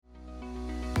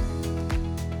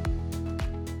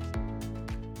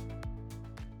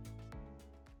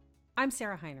I'm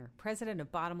Sarah Heiner, president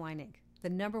of Bottom Line Inc., the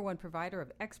 #1 provider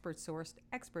of expert-sourced,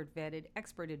 expert-vetted,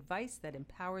 expert advice that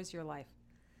empowers your life.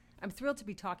 I'm thrilled to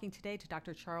be talking today to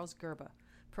Dr. Charles Gerba,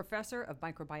 professor of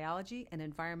microbiology and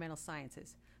environmental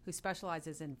sciences, who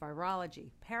specializes in virology,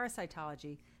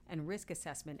 parasitology, and risk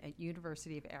assessment at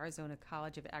University of Arizona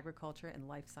College of Agriculture and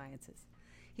Life Sciences.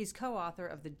 He's co-author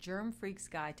of The Germ Freak's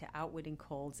Guide to Outwitting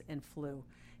Colds and Flu.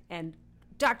 And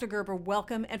Dr. Gerber,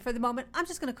 welcome. And for the moment, I'm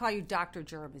just going to call you Dr.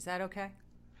 Germ. Is that okay?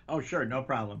 Oh, sure, no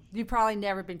problem. You've probably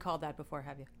never been called that before,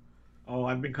 have you? Oh,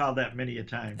 I've been called that many a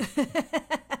time.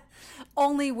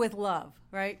 Only with love,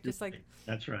 right? Just like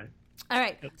That's right. all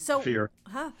right. So Fear.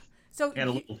 huh? So And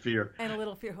a little fear. and a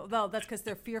little fearful. Well, that's because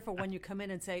they're fearful when you come in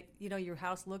and say, you know, your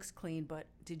house looks clean, but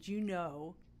did you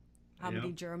know how many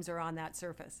Yeah. germs are on that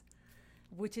surface?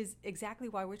 Which is exactly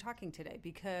why we're talking today,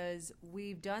 because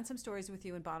we've done some stories with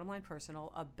you in Bottom Line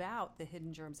Personal about the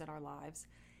hidden germs in our lives,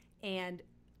 and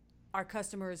our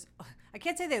customers, I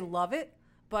can't say they love it,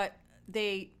 but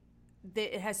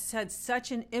it has had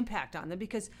such an impact on them,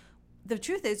 because the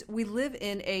truth is we live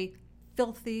in a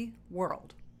filthy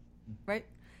world, right?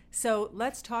 So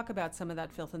let's talk about some of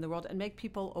that filth in the world and make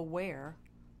people aware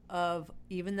of,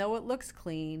 even though it looks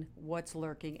clean, what's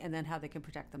lurking, and then how they can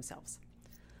protect themselves.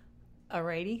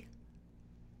 Alrighty.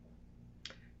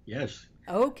 Yes.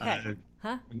 Okay.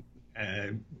 Huh? Uh,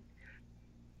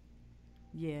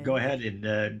 Yeah. Go ahead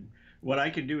and what I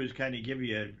can do is kind of give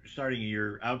you starting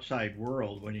your outside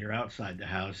world when you're outside the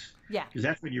house. Yeah. Because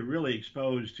that's when you're really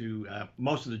exposed to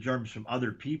most of the germs from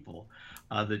other people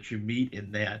that you meet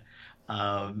in that.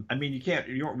 I mean,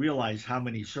 you don't realize how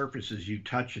many surfaces you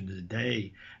touch in a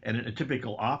day. And in a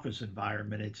typical office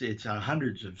environment, it's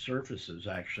hundreds of surfaces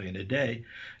actually in a day.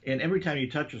 And every time you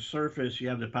touch a surface, you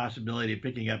have the possibility of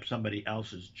picking up somebody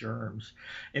else's germs.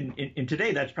 And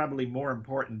today, that's probably more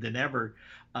important than ever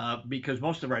because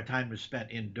most of our time is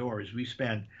spent indoors. We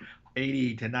spend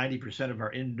 80 to 90% of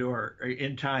our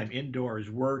time indoors,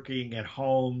 working at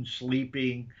home,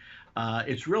 sleeping.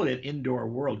 It's really an indoor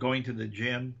world, going to the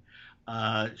gym.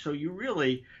 So you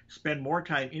really spend more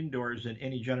time indoors than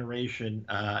any generation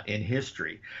in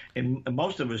history. And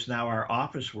most of us now are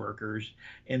office workers,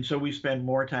 and so we spend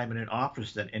more time in an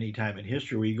office than any time in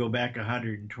history. We go back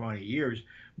 120 years,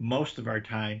 most of our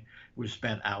time was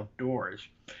spent outdoors.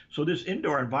 So this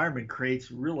indoor environment creates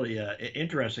really an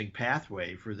interesting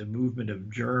pathway for the movement of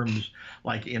germs,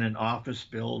 like in an office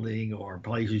building or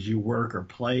places you work or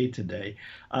play today.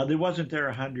 There wasn't there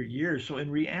 100 years. So in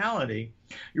reality,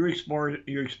 you're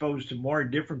exposed to more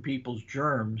different people's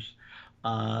germs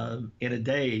in a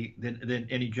day than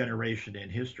any generation in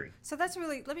history. So that's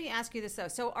really, let me ask you this though.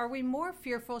 So are we more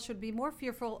fearful, should we be more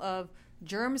fearful of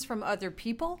germs from other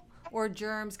people or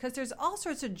germs? Because there's all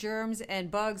sorts of germs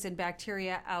and bugs and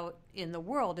bacteria out in the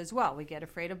world as well. We get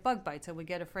afraid of bug bites and we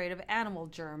get afraid of animal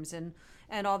germs and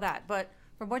all that. But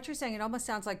from what you're saying, it almost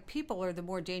sounds like people are the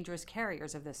more dangerous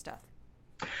carriers of this stuff.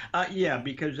 Yeah,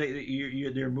 because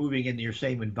they're moving in your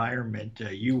same environment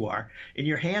you are, and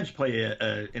your hands play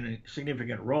a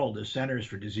significant role. The Centers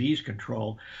for Disease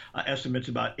Control estimates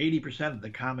about 80% of the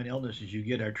common illnesses you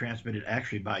get are transmitted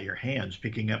actually by your hands,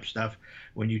 picking up stuff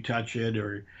when you touch it,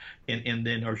 or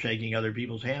shaking other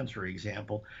people's hands, for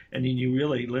example, and then you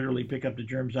really literally pick up the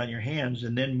germs on your hands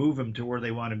and then move them to where they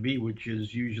want to be, which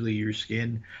is usually your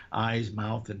skin, eyes,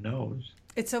 mouth, and nose.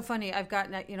 It's so funny. I've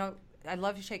gotten that, I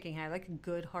love shaking hands. I like a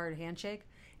good hard handshake,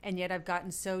 and yet I've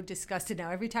gotten so disgusted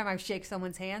now. Every time I shake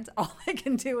someone's hands, all I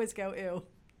can do is go, ew.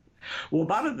 Well,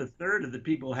 about a third of the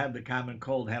people who have the common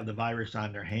cold have the virus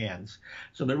on their hands.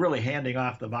 So they're really handing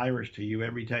off the virus to you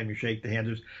every time you shake the hands.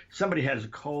 If somebody has a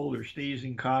cold or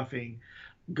sneezing, coughing,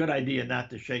 good idea not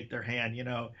to shake their hand.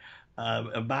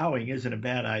 Bowing isn't a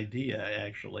bad idea,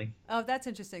 actually. Oh, that's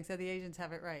interesting. So the Asians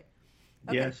have it right.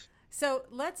 Okay. Yes. So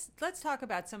let's talk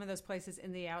about some of those places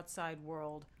in the outside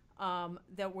world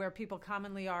that where people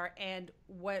commonly are, and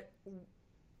what's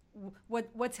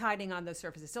hiding on those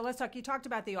surfaces. So let's talk. You talked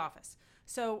about the office.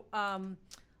 So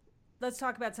let's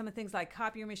talk about some of the things like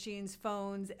copier machines,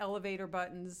 phones, elevator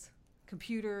buttons,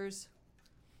 computers.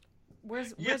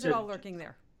 Where's it all lurking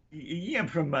there? Yeah,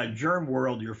 from a germ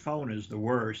world, your phone is the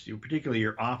worst. Particularly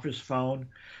your office phone,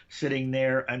 sitting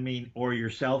there. I mean, or your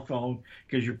cell phone,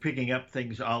 because you're picking up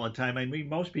things all the time. I mean,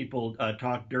 most people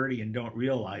talk dirty and don't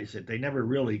realize it. They never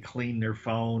really clean their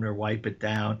phone or wipe it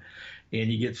down,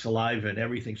 and you get saliva and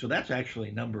everything. So that's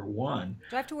actually number one.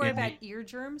 Do I have to worry about ear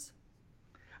germs?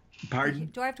 Pardon?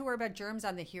 Do I have to worry about germs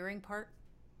on the hearing part?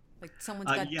 Like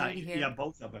someone's got Yeah, dirty yeah, hair.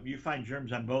 both of them. You find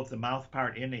germs on both the mouth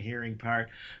part and the hearing part,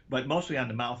 but mostly on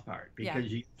the mouth part Yeah.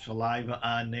 because you have saliva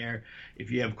on there.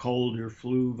 If you have cold or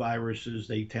flu viruses,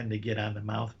 they tend to get on the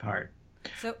mouth part.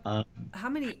 So, Uh, how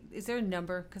many is there a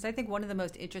number? Because I think one of the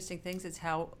most interesting things is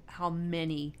how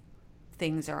many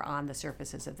things are on the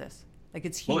surfaces of this. Like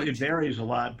it's well, it huge. varies a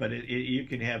lot, but you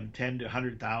can have 10 to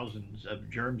 100,000 of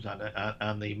germs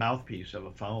on the mouthpiece of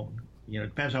a phone. It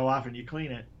depends how often you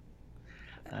clean it.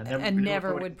 And Never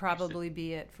never go to would waste. probably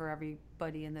be it for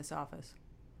everybody in this office.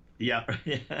 Yeah,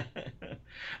 yeah.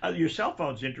 Your cell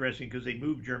phone's interesting because they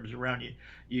move germs around.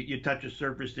 You touch a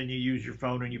surface, then you use your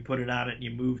phone and you put it on it and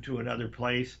you move to another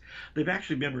place. They've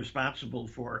actually been responsible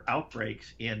for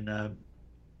outbreaks in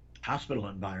hospital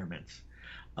environments,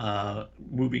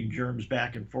 moving germs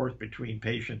back and forth between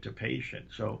patient to patient.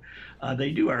 So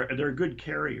they're a good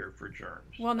carrier for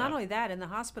germs. Well, not only that, in the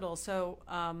hospital. So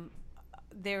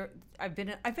there, I've been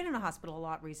in a hospital a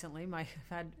lot recently. I've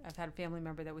had a family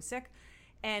member that was sick,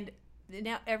 and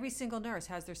now every single nurse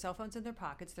has their cell phones in their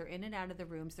pockets. They're in and out of the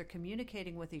rooms. They're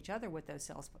communicating with each other with those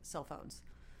cell phones.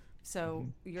 So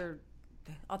Mhm.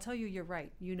 I'll tell you, you're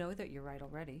right. You know that you're right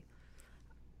already.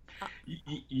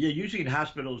 Yeah, usually in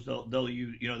hospitals they'll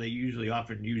use they usually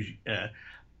often use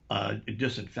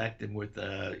disinfect them with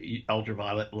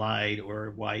ultraviolet light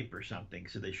or wipe or something.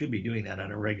 So they should be doing that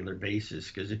on a regular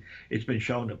basis because it's been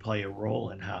shown to play a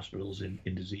role in hospitals in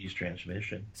disease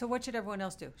transmission. So what should everyone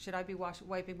else do? Should I be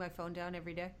wiping my phone down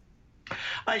every day?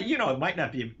 It might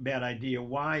not be a bad idea.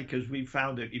 Why? Because we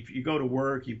found that if you go to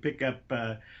work, you pick up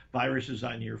viruses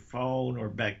on your phone or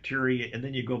bacteria, and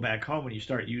then you go back home and you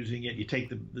start using it. You take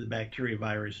the bacteria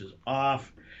viruses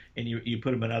off, and you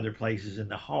put them in other places in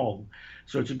the home.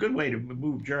 So it's a good way to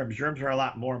move germs. Germs are a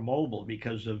lot more mobile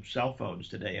because of cell phones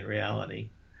today. In reality,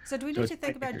 So do we so need it's to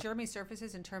think about germy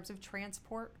surfaces in terms of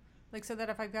transport? Like so that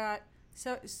if I've got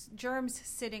germs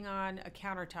sitting on a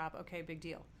countertop, okay, big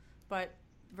deal. But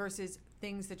versus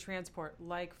things that transport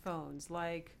like phones,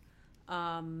 like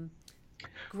um,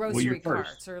 well, your grocery purse.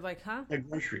 carts, or like, huh? A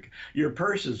grocery. Your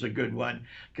purse is a good one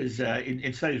because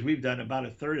in studies we've done, about a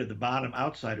third of the bottom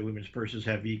outside of women's purses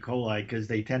have E. coli because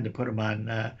they tend to put them on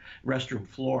restroom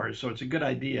floors. So it's a good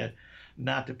idea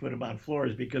not to put them on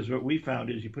floors because what we found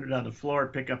is you put it on the floor,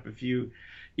 pick up a few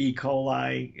E.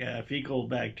 coli, fecal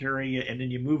bacteria, and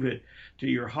then you move it to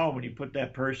your home and you put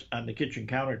that purse on the kitchen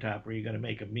countertop where you're going to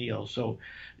make a meal. So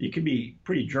you can be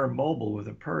pretty germ mobile with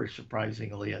a purse,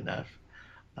 surprisingly enough.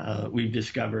 We've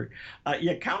discovered.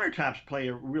 Yeah, countertops play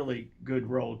a really good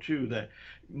role too. That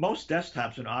most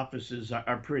desktops in offices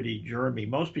are pretty germy.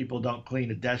 Most people don't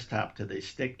clean a desktop till they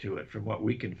stick to it, from what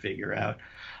we can figure out,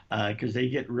 because they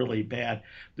get really bad.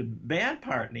 The bad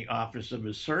part in the office of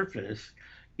a surface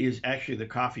is actually the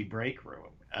coffee break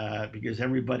room, because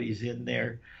everybody's in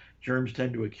there. Germs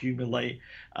tend to accumulate.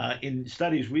 In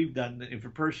studies we've done, if a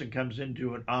person comes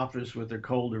into an office with a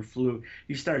cold or flu,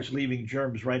 he starts leaving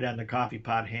germs right on the coffee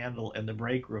pot handle in the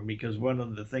break room because one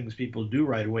of the things people do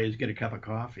right away is get a cup of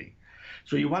coffee.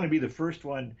 So you want to be the first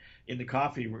one in the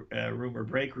coffee room or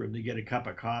break room to get a cup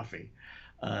of coffee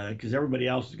because everybody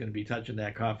else is going to be touching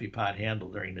that coffee pot handle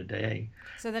during the day.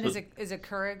 So then So is a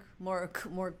Keurig more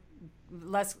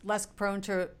less prone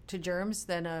to germs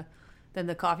than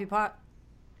the coffee pot?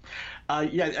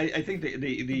 yeah, I think The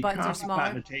the buttons are coffee pot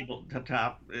smaller. and the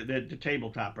tabletop the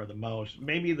tabletop are the most.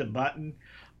 Maybe the button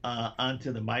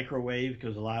onto the microwave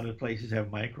because a lot of places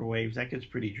have microwaves. That gets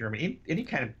pretty germy. Any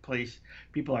kind of place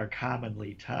people are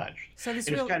commonly touched, So this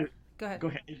and it's real kind of Go ahead. go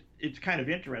ahead. It's kind of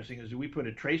interesting is we put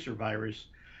a tracer virus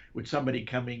with somebody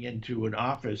coming into an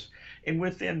office, and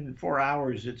within 4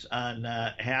 hours, it's on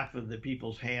half of the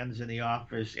people's hands in the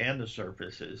office and the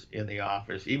surfaces in the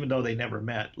office, even though they never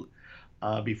met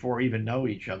before even know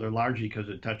each other, largely because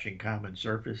of touching common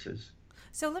surfaces.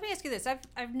 So let me ask you this.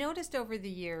 I've noticed over the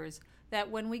years that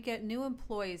when we get new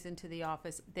employees into the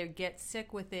office, they get sick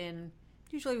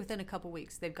usually within a couple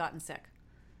weeks, they've gotten sick.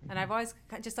 And I've always,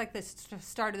 just like the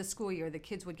start of the school year, the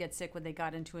kids would get sick when they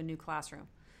got into a new classroom.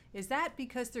 Is that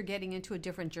because they're getting into a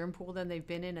different germ pool than they've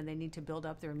been in and they need to build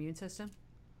up their immune system?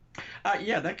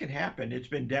 Yeah, that can happen. It's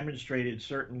been demonstrated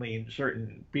certainly in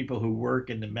certain people who work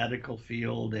in the medical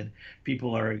field and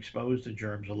people are exposed to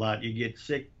germs a lot. You get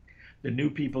sick, the new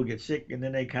people get sick, and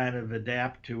then they kind of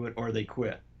adapt to it or they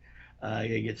quit.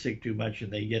 They get sick too much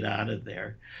and they get out of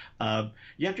there.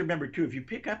 You have to remember too, if you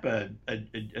pick up a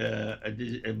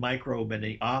microbe in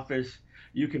the office,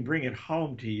 you can bring it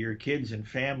home to your kids and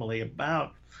family.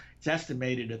 It's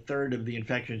estimated a third of the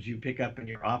infections you pick up in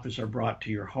your office are brought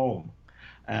to your home.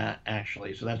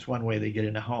 actually. So that's one way they get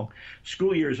into home.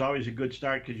 School year is always a good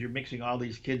start because you're mixing all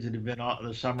these kids that have been all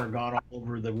the summer gone all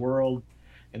over the world,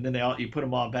 and then you put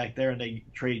them all back there and they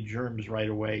trade germs right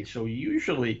away. So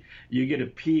usually you get a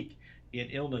peak in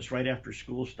illness right after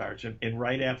school starts and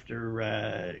right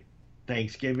after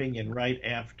Thanksgiving and right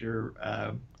after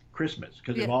Christmas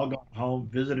because Yeah, they've all gone home,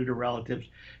 visited their relatives,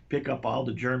 pick up all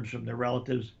the germs from their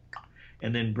relatives,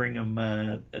 and then bring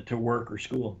them to work or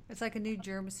school. it's like a new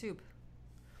germ soup.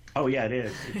 Oh yeah, it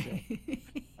is. It's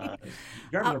uh,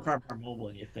 germs Uh, are far more mobile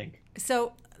than you think.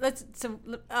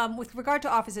 with regard to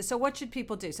offices, so what should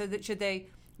people do? So that should they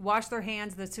wash their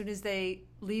hands as soon as they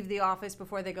leave the office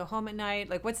before they go home at night?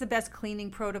 Like, what's the best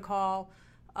cleaning protocol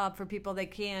for people they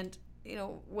can't,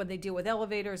 when they deal with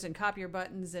elevators and copier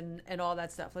buttons and all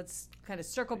that stuff? Let's kind of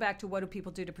circle back to what do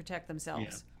people do to protect Yeah.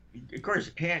 themselves. Of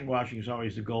course, hand washing is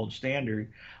always the gold standard,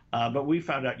 but we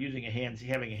found out having a hand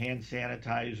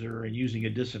sanitizer and using a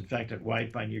disinfectant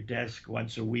wipe on your desk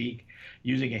once a week,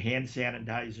 using a hand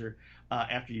sanitizer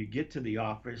after you get to the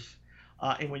office,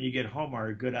 and when you get home are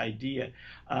a good idea.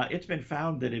 It's been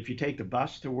found that if you take the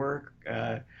bus to work,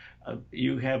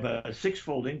 you have a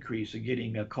six-fold increase in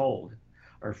getting a cold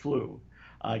or flu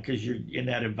because you're in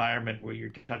that environment where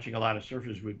you're touching a lot of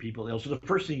surfaces with people ill. So the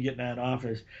first thing you get in that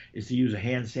office is to use a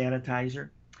hand sanitizer,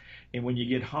 and when you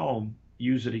get home,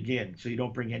 use it again so you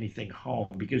don't bring anything home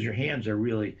because your hands are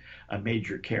really a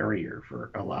major carrier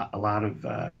for a lot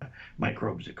of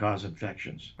microbes that cause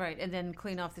infections. Right, and then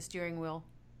clean off the steering wheel.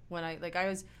 When I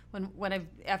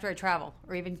after I travel,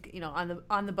 or even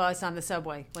on the bus, on the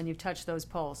subway, when you touch those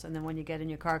poles, and then when you get in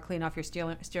your car, clean off your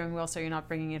steering wheel so you're not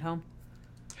bringing it home.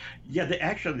 Yeah, the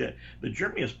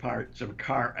germiest parts of a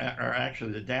car are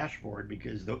actually the dashboard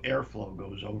because the airflow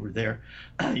goes over there,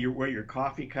 where your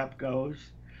coffee cup goes,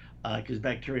 because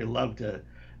bacteria love to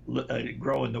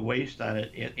grow in the waste on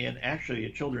it, and actually a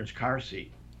children's car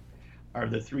seat are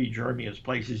the three germiest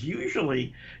places.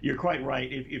 Usually, you're quite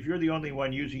right. If you're the only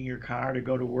one using your car to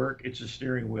go to work, it's the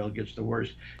steering wheel gets the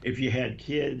worst. If you had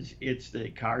kids, it's the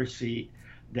car seat,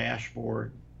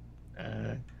 dashboard.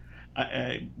 Uh,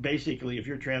 Basically, if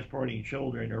you're transporting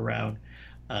children around,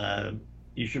 uh,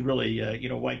 you should really,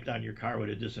 wipe down your car with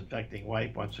a disinfecting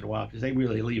wipe once in a while because they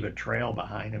really leave a trail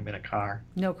behind them in a car.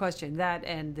 No question. That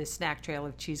and the snack trail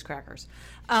of cheese crackers.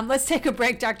 Let's take a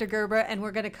break, Dr. Gerber, and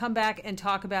we're going to come back and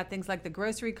talk about things like the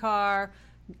grocery car,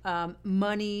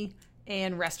 money,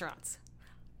 and restaurants.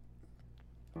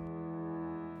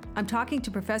 I'm talking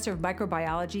to Professor of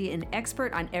Microbiology and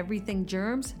expert on everything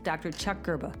germs, Dr. Chuck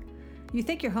Gerber. You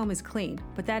think your home is clean,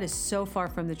 but that is so far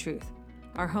from the truth.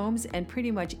 Our homes and pretty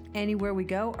much anywhere we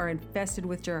go are infested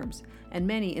with germs, and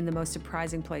many in the most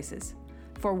surprising places.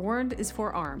 Forewarned is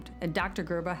forearmed, and Dr.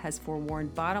 Gerba has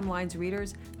forewarned Bottom Line's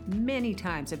readers many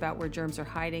times about where germs are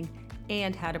hiding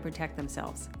and how to protect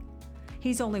themselves.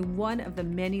 He's only one of the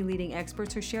many leading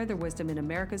experts who share their wisdom in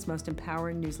America's most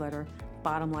empowering newsletter,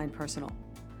 Bottom Line Personal.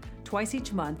 Twice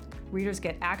each month, readers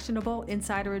get actionable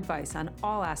insider advice on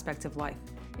all aspects of life,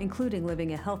 including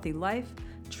living a healthy life,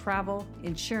 travel,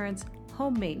 insurance,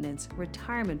 home maintenance,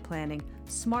 retirement planning,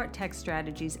 smart tech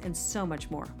strategies, and so much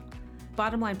more.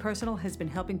 Bottom Line Personal has been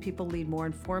helping people lead more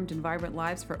informed and vibrant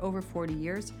lives for over 40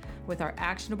 years with our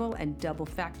actionable and double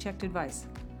fact-checked advice.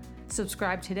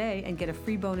 Subscribe today and get a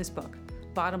free bonus book,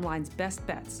 Bottom Line's Best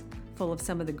Bets, full of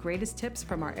some of the greatest tips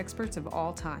from our experts of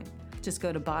all time. Just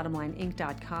go to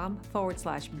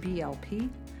bottomlineinc.com/BLP.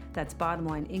 That's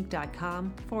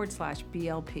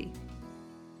bottomlineinc.com/BLP.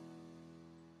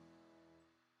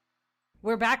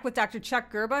 We're back with Dr.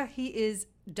 Chuck Gerba. He is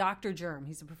Dr. Germ.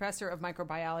 He's a professor of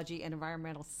microbiology and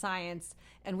environmental science,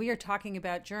 and we are talking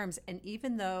about germs. And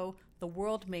even though the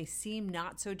world may seem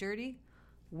not so dirty,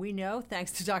 we know,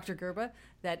 thanks to Dr. Gerba,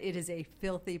 that it is a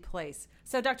filthy place.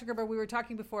 So, Dr. Gerba, we were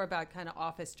talking before about kind of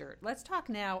office dirt. Let's talk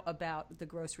now about the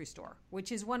grocery store,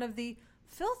 which is one of the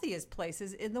filthiest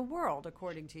places in the world,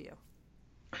 according to you.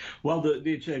 Well,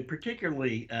 it's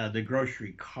particularly the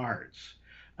grocery carts.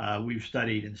 We've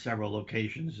studied in several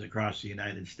locations across the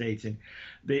United States, and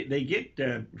they get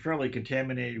fairly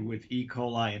contaminated with E.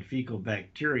 coli and fecal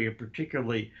bacteria,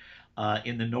 particularly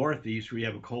in the Northeast, we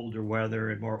have a colder weather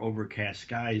and more overcast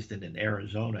skies than in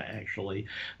Arizona, actually.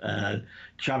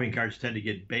 Shopping carts tend to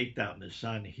get baked out in the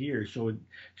sun here, so it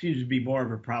seems to be more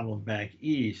of a problem back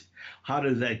east. How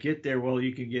does that get there? Well,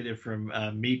 you can get it from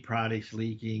meat products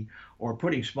leaking or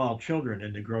putting small children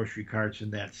in the grocery carts,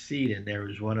 and that seed in there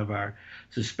is one of our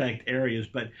suspect areas.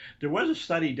 But there was a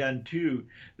study done, too,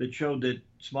 that showed that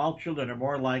small children are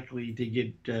more likely to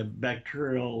get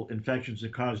bacterial infections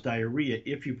that cause diarrhea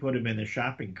if you put them in a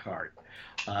shopping cart.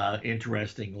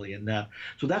 interestingly enough.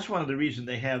 So that's one of the reasons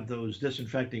they have those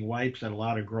disinfecting wipes at a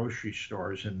lot of grocery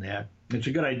stores and that. It's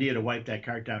a good idea to wipe that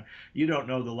cart down. You don't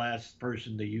know the last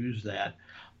person to use that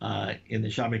in the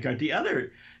shopping cart. The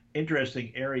other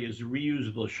interesting areas,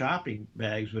 reusable shopping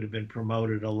bags would have been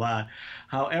promoted a lot.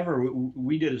 However,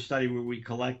 we did a study where we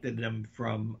collected them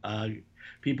from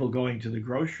people going to the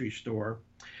grocery store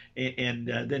and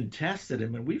then tested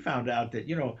them, and we found out that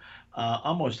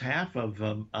almost half of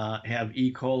them have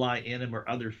E. coli in them or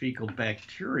other fecal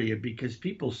bacteria because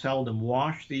people seldom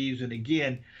wash these, and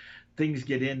again, things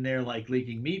get in there like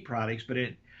leaking meat products. But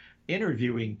in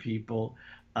interviewing people,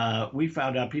 we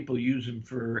found out people use them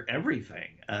for everything.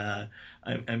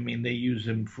 I mean, they use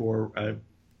them for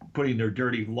putting their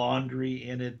dirty laundry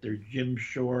in it, their gym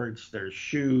shorts, their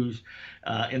shoes,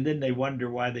 and then they wonder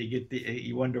why they get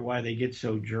you wonder why they get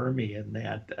so germy in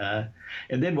that.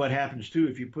 And then what happens too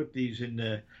if you put these in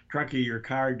the trunk of your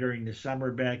car during the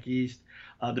summer back east?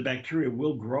 The bacteria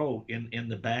will grow in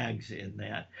the bags in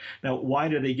that. Now, why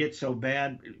do they get so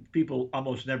bad? People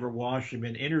almost never wash them.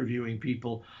 In interviewing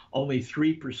people, only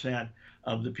 3%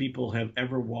 of the people have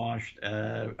ever washed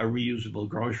a reusable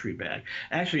grocery bag.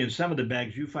 Actually, in some of the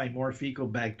bags, you find more fecal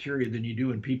bacteria than you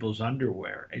do in people's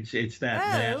underwear. It's that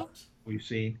bad we've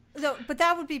seen. So, but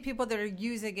that would be people that are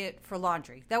using it for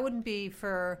laundry. That wouldn't be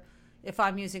for if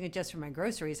I'm using it just for my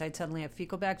groceries, I'd suddenly have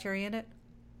fecal bacteria in it.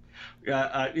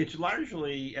 It's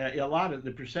largely a lot of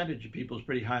the percentage of people is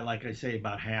pretty high. Like I say,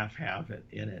 about half have it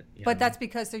in it. But that's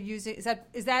because they're using.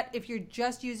 Is that if you're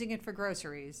just using it for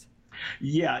groceries?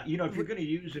 Yeah, if you're going to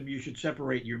use them, you should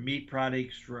separate your meat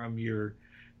products from your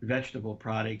vegetable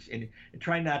products, and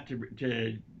try not to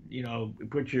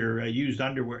put your used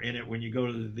underwear in it when you go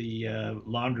to the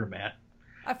laundromat.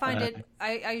 I find it.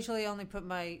 I usually only put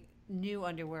my new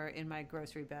underwear in my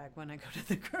grocery bag when I go to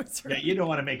the grocery. Yeah, you don't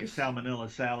want to make a salmonella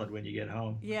salad when you get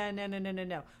home. Yeah,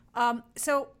 no.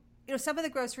 So some of the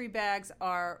grocery bags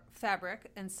are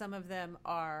fabric, and some of them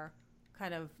are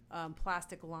kind of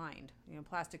plastic lined,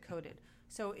 plastic coated.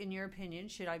 So, in your opinion,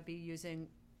 should I be using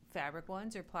fabric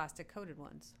ones or plastic coated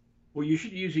ones? Well, you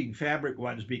should be using fabric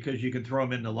ones because you can throw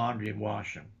them in the laundry and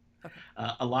wash them. Okay.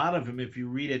 A lot of them, if you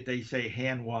read it, they say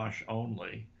hand wash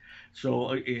only.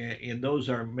 So, and those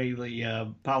are mainly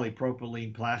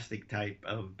polypropylene plastic type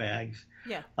of bags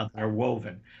that are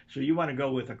woven. So you want to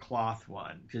go with a cloth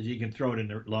one because you can throw it in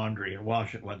the laundry and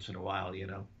wash it once in a while,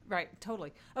 Right,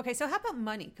 totally. Okay, so how about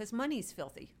money? Because money's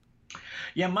filthy.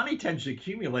 Yeah, money tends to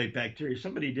accumulate bacteria.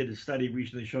 Somebody did a study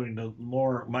recently showing the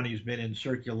more money's been in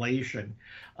circulation,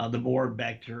 the more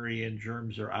bacteria and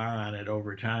germs there are on it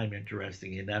over time,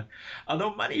 interesting enough.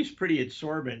 Although money's pretty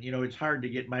absorbent, it's hard to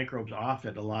get microbes off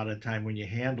it a lot of time when you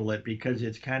handle it because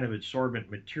it's kind of absorbent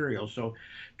material. So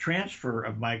transfer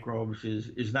of microbes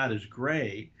is not as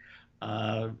great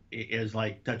is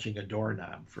like touching a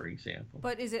doorknob, for example.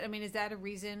 But is that a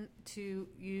reason to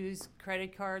use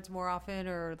credit cards more often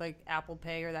or like Apple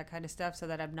Pay or that kind of stuff so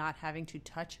that I'm not having to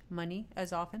touch money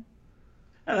as often?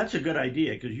 Oh, that's a good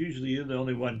idea because usually you're the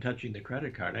only one touching the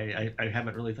credit card. I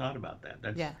haven't really thought about that.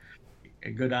 That's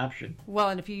a good option. Well,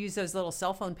 and if you use those little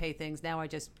cell phone pay things, now I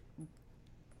just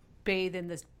bathe in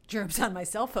the germs on my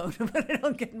cell phone, but I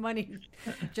don't get money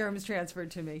germs transferred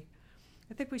to me.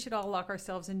 I think we should all lock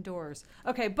ourselves indoors.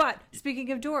 Okay, but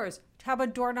speaking of doors, how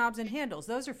about doorknobs and handles?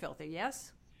 Those are filthy,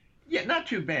 yes? Yeah, not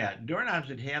too bad. Doorknobs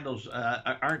and handles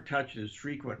aren't touched as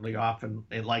frequently, often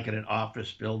like in an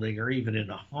office building or even in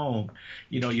a home.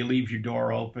 You leave your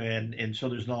door open, and so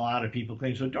there's not a lot of people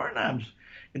cleaning. So doorknobs,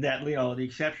 the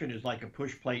exception is like a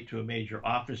push plate to a major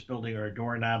office building or a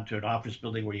doorknob to an office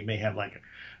building where you may have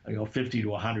 50 to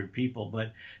 100 people.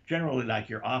 But generally, like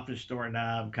your office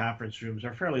doorknob, conference rooms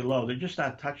are fairly low. They're just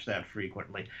not touched that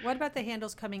frequently. What about the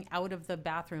handles coming out of the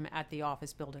bathroom at the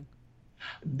office building?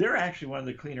 They're actually one of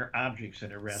the cleaner objects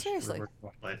in a restroom. Seriously?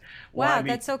 Well, wow,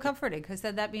 that's so comforting because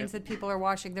then that means that people are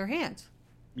washing their hands.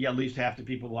 Yeah, at least half the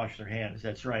people wash their hands.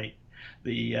 That's right.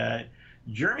 The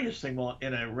germiest thing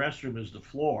in a restroom is the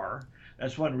floor.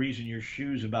 That's one reason your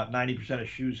shoes, about 90% of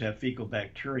shoes have fecal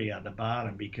bacteria on the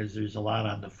bottom because there's a lot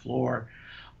on the floor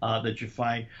that you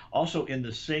find. Also in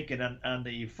the sink and on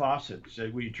the faucets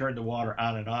where you turn the water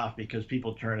on and off because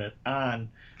people turn it on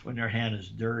when their hand is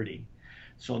dirty.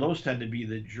 So those tend to be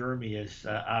the germiest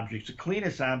objects. The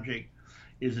cleanest object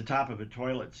is the top of a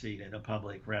toilet seat in a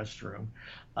public restroom.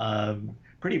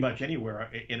 Pretty much anywhere,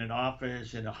 in an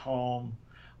office, in a home,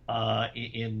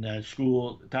 in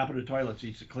school, the top of the toilet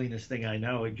seat's the cleanest thing I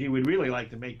know. Gee, we'd really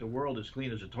like to make the world as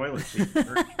clean as a toilet seat.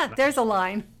 There's a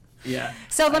line. Yeah.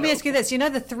 So let me ask you this. You know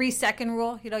the 3-second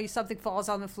rule? Something falls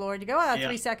on the floor and you go,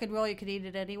 3-second rule, you can eat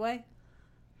it anyway?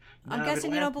 I'm Now, if it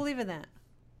guessing you don't lands, believe in that.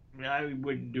 I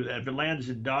wouldn't do that. If it lands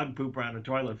in dog poop on the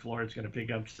toilet floor, it's going to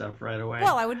pick up stuff right away.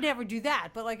 Well, I would never do that,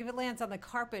 but like if it lands on the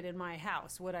carpet in my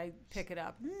house, would I pick it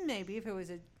up? Maybe if it was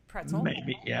a pretzel.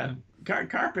 Maybe, yeah.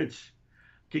 Carpets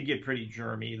can get pretty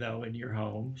germy though in your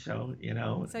home, so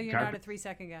So you're not a carpet. 3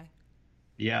 second guy.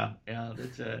 Yeah, yeah.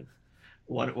 That's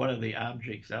one of the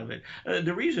objects of it.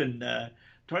 The reason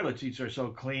toilet seats are so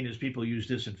clean is people use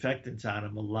disinfectants on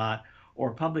them a lot,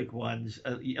 or public ones.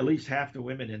 At least half the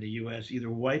women in the U.S. either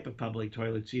wipe a public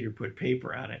toilet seat or put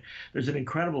paper on it. There's an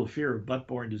incredible fear of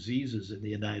butt-borne diseases in the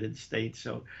United States,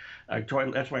 so that's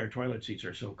why our toilet seats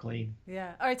are so clean.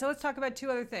 Yeah. All right. So let's talk about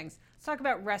two other things. Let's talk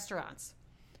about restaurants.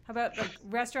 How about like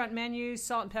restaurant menus,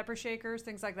 salt and pepper shakers,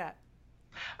 things like that?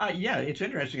 Yeah, it's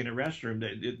interesting in a restroom.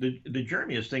 The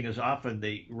germiest thing is often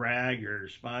the rag or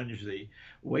sponge the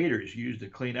waiters use to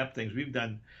clean up things. We've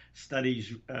done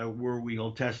studies where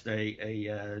we'll test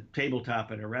a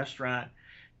tabletop in a restaurant,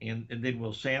 and then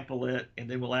we'll sample it, and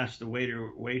then we'll ask the waiter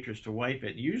waitress to wipe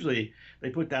it. Usually, they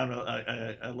put down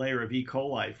a layer of E.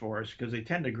 coli for us because they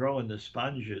tend to grow in the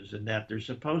sponges, and that they're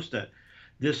supposed to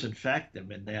disinfect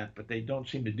them in that, but they don't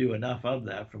seem to do enough of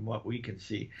that from what we can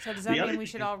see. So does that The mean other we thing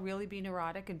should is, all really be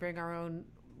neurotic and bring our own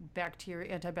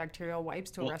antibacterial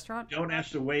wipes to a well, restaurant? don't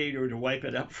ask the waiter to wipe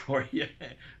it up for you,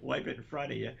 wipe it in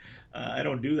front of you. I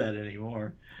don't do that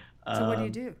anymore. So what do you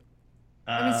Um, do?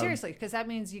 I mean, um, seriously, because that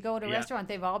means you go to a yeah. restaurant,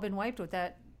 they've all been wiped with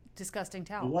that disgusting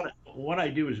towel. What I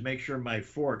do is make sure my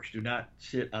forks do not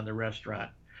sit on the restaurant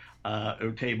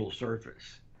or table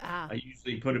surface. Ah, I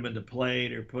usually put them in the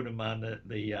plate or put them on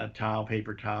the towel,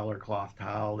 paper towel or cloth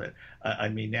towel that I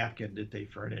mean napkin that they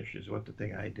furnish is what the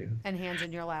thing I do. and hands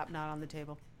in your lap, not on the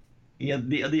table. Yeah,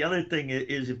 the other thing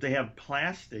is if they have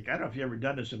plastic. I don't know if you ever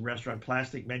done this in restaurant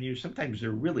plastic menus. Sometimes they're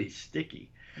really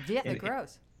sticky, Yeah, they're and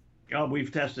gross. oh,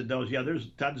 we've tested those. Yeah, there's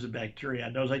tons of bacteria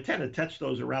on those. I tend to touch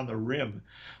those around the rim,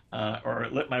 or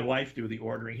let my wife do the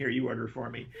ordering. Here, you order for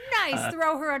me. Nice, Uh,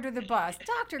 throw her under the bus.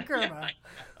 Dr. yeah, Germa.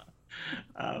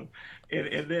 um,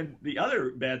 and then the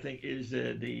other bad thing is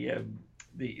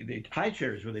the high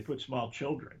chairs where they put small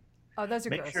children. Oh, those are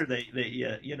Make gross. sure they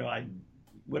I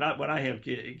when I have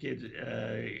kids,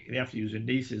 nephews and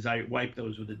nieces, I wipe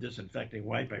those with a disinfecting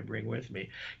wipe I bring with me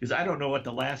because I don't know what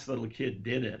the last little kid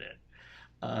did in it.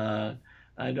 Uh,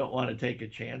 I don't want to take a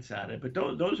chance on it. But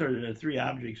those are the three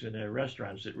objects in the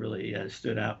restaurants that really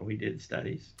stood out when we did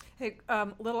studies. Hey,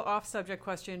 little off subject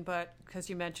question, but because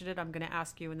you mentioned it, I'm going to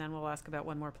ask you and then we'll ask about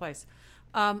one more place.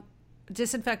 Um,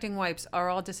 Disinfecting wipes, are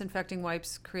all disinfecting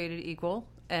wipes created equal?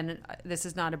 And this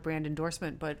is not a brand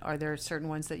endorsement, but are there certain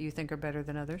ones that you think are better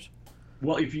than others?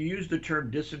 Well, if you use the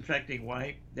term disinfecting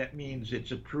wipe, that means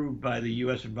it's approved by the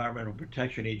U.S. Environmental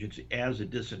Protection Agency as a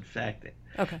disinfectant.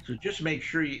 Okay. So just make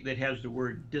sure that has the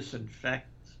word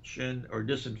disinfection or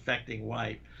disinfecting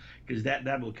wipe, because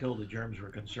that will kill the germs we're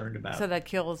concerned So about. that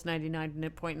kills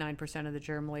 99.9% of the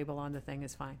germ label on the thing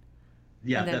is fine.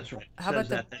 Yeah, And then that's right. It how about says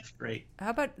the that. That's great. how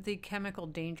about the chemical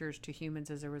dangers to humans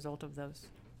as a result of those?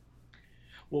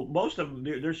 Well, most of them,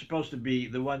 they're supposed to be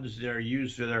the ones that are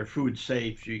used that are food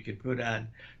safe, so you can put on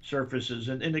surfaces,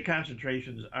 and the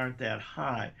concentrations aren't that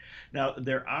high. Now,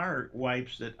 there are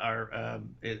wipes that are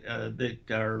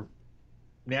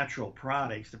natural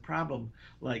products. The problem,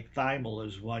 like Thymol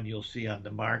is one you'll see on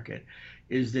the market,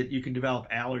 is that you can develop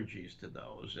allergies to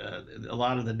those. A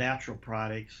lot of the natural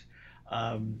products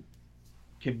um,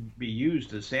 can be used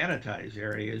to sanitize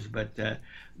areas, but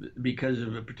because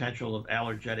of the potential of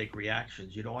allergenic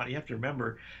reactions, you have to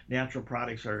remember natural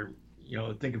products are,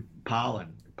 think of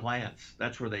pollen, plants,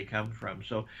 that's where they come from.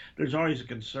 So there's always a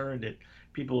concern that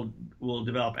people will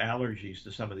develop allergies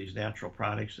to some of these natural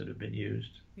products that have been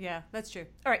used. Yeah, that's true.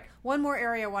 All right, one more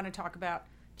area I want to talk about: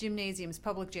 gymnasiums,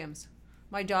 public gyms.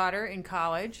 My daughter in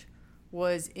college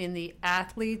was in the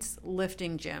athletes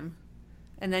lifting gym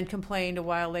and then complained a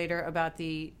while later about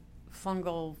the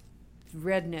fungal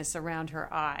redness around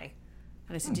her eye.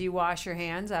 And I said, "Do you wash your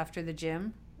hands after the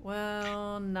gym?"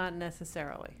 Well, not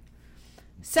necessarily.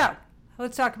 So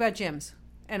let's talk about gyms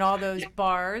and all those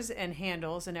bars and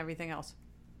handles and everything else.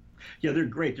 Yeah, they're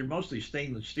great. They're mostly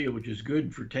stainless steel, which is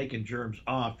good for taking germs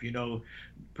off.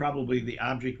 Probably the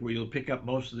object where you'll pick up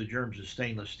most of the germs is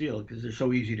stainless steel because they're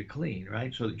so easy to clean,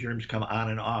 right? So the germs come on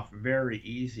and off very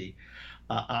easy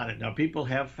on it. Now, people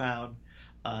have found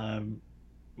um,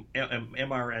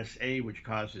 MRSA, which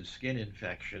causes skin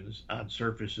infections on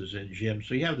surfaces in gyms.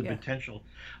 So you have the Yeah. potential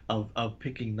of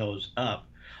picking those up.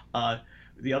 Uh,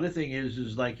 The other thing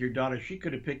is like your daughter, she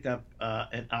could have picked up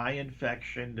an eye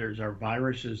infection. There's our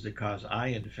viruses that cause eye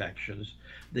infections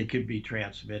that could be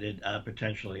transmitted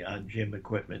potentially on gym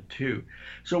equipment too.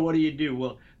 So what do?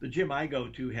 Well, the gym I go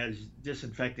to has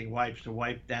disinfecting wipes to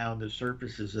wipe down the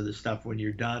surfaces of the stuff when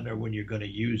you're done or when you're going to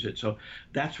use it. So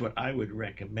that's what I would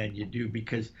recommend you do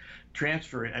because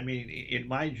transfer it. I mean, in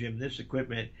my gym, this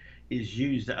equipment is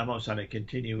used almost on a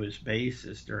continuous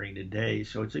basis during the day.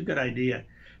 So it's a good idea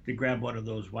to grab one of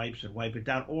those wipes and wipe it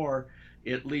down, or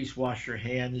at least wash your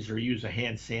hands or use a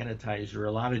hand sanitizer.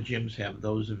 A lot of gyms have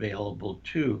those available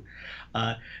too.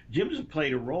 Uh, Gyms have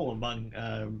played a role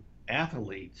among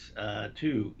athletes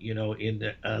too, in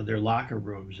their locker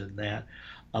rooms and that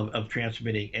of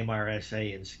transmitting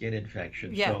MRSA and skin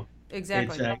infections. Yeah, So it's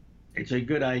exactly. a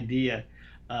good idea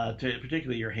to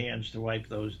particularly your hands to wipe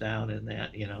those down and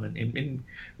that, and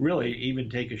really even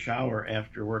take a shower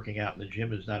after working out in the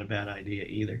gym is not a bad idea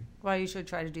either. Well, you should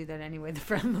try to do that anyway.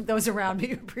 From those around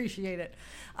me appreciate it.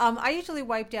 I usually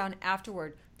wipe down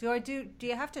afterward. Do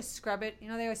you have to scrub it? They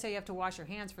always say you have to wash your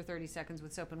hands for 30 seconds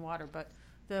with soap and water, but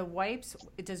the wipes,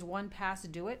 does one pass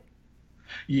do it?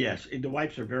 Yes, the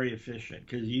wipes are very efficient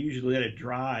because you usually let it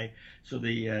dry so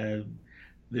the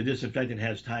disinfectant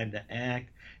has time to act.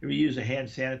 If you use a hand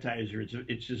sanitizer,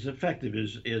 it's as effective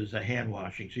as a hand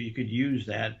washing. So you could use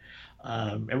that.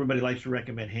 Everybody likes to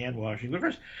recommend hand washing. But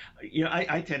first,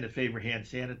 I tend to favor hand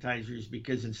sanitizers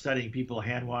because in studying people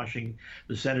hand washing,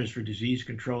 the Centers for Disease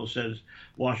Control says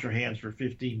wash your hands for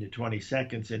 15 to 20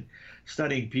 seconds. And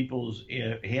studying people's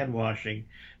hand washing,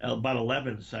 about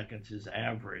 11 seconds is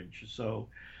average. So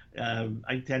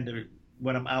I tend to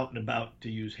when I'm out and about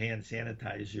to use hand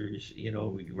sanitizers,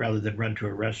 rather than run to a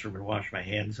restroom and wash my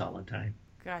hands all the time.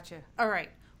 Gotcha. All right.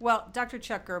 Well, Dr.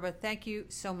 Chuck Gerba, thank you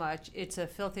so much. It's a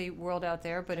filthy world out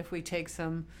there, but if we take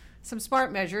some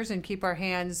smart measures and keep our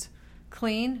hands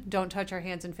clean, don't touch our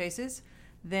hands and faces,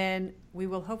 then we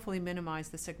will hopefully minimize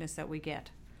the sickness that we get.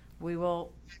 We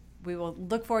will we will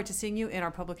look forward to seeing you in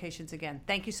our publications again.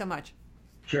 Thank you so much.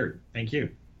 Sure. Thank you.